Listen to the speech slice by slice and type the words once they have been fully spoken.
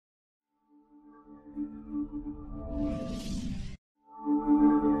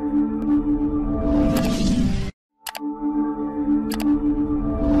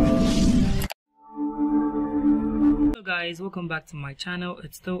guys, welcome back to my channel.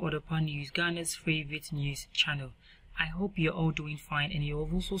 It's still Odopa News, Ghana's favorite news channel. I hope you're all doing fine and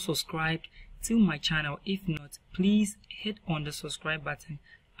you've also subscribed to my channel. If not, please hit on the subscribe button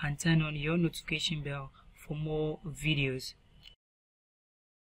and turn on your notification bell for more videos.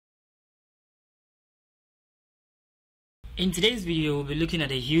 In today's video, we'll be looking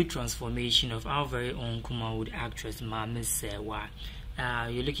at a huge transformation of our very own Kumawood actress Maame Serwaa.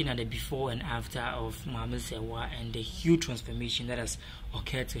 You're looking at the before and after of Maame Serwaa and the huge transformation that has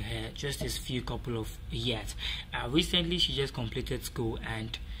occurred to her just this few couple of years. Recently, she just completed school,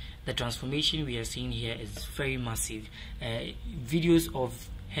 and the transformation we are seeing here is very massive. Videos of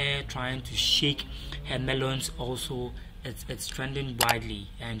her trying to shake her melons also, it's trending widely,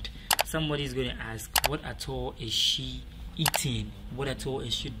 and somebody is going to ask, what at all is she eating? What at all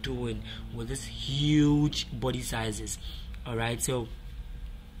is she doing with this huge body sizes? Alright, so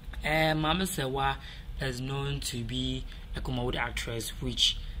Maame Serwaa is known to be a Kumawood actress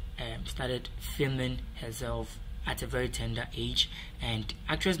which started filming herself at a very tender age, and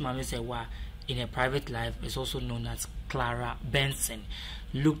actress Maame Serwaa in her private life is also known as Clara Benson.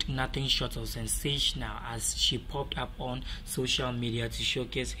 Looked nothing short of sensational as she popped up on social media to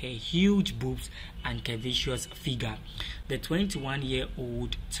showcase her huge boobs and curvaceous figure. The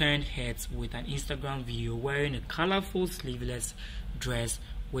 21-year-old turned heads with an Instagram video wearing a colorful sleeveless dress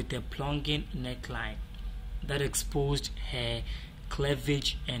with a plunging neckline that exposed her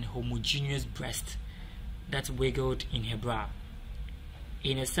cleavage and homogeneous breast that wiggled in her bra.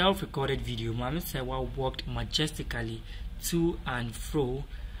 In a self-recorded video, Maame Serwaa walked majestically to and fro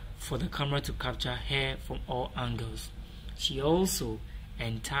for the camera to capture her from all angles. She also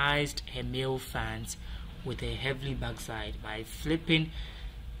enticed her male fans with a heavily backside by flipping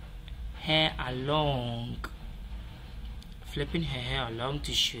her hair along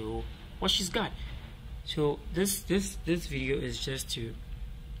to show what she's got. So this video is just to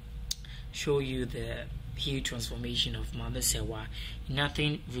show you the huge transformation of Maame Serwaa.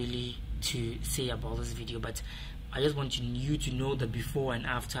 Nothing really to say about this video, but I just want you to know the before and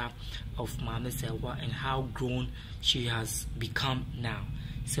after of Maame Serwaa and how grown she has become now.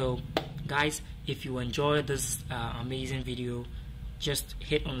 So guys, if you enjoyed this amazing video, just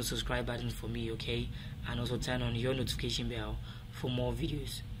hit on the subscribe button for me, okay? And also turn on your notification bell for more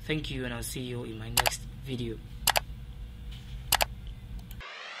videos. Thank you, and I'll see you in my next video.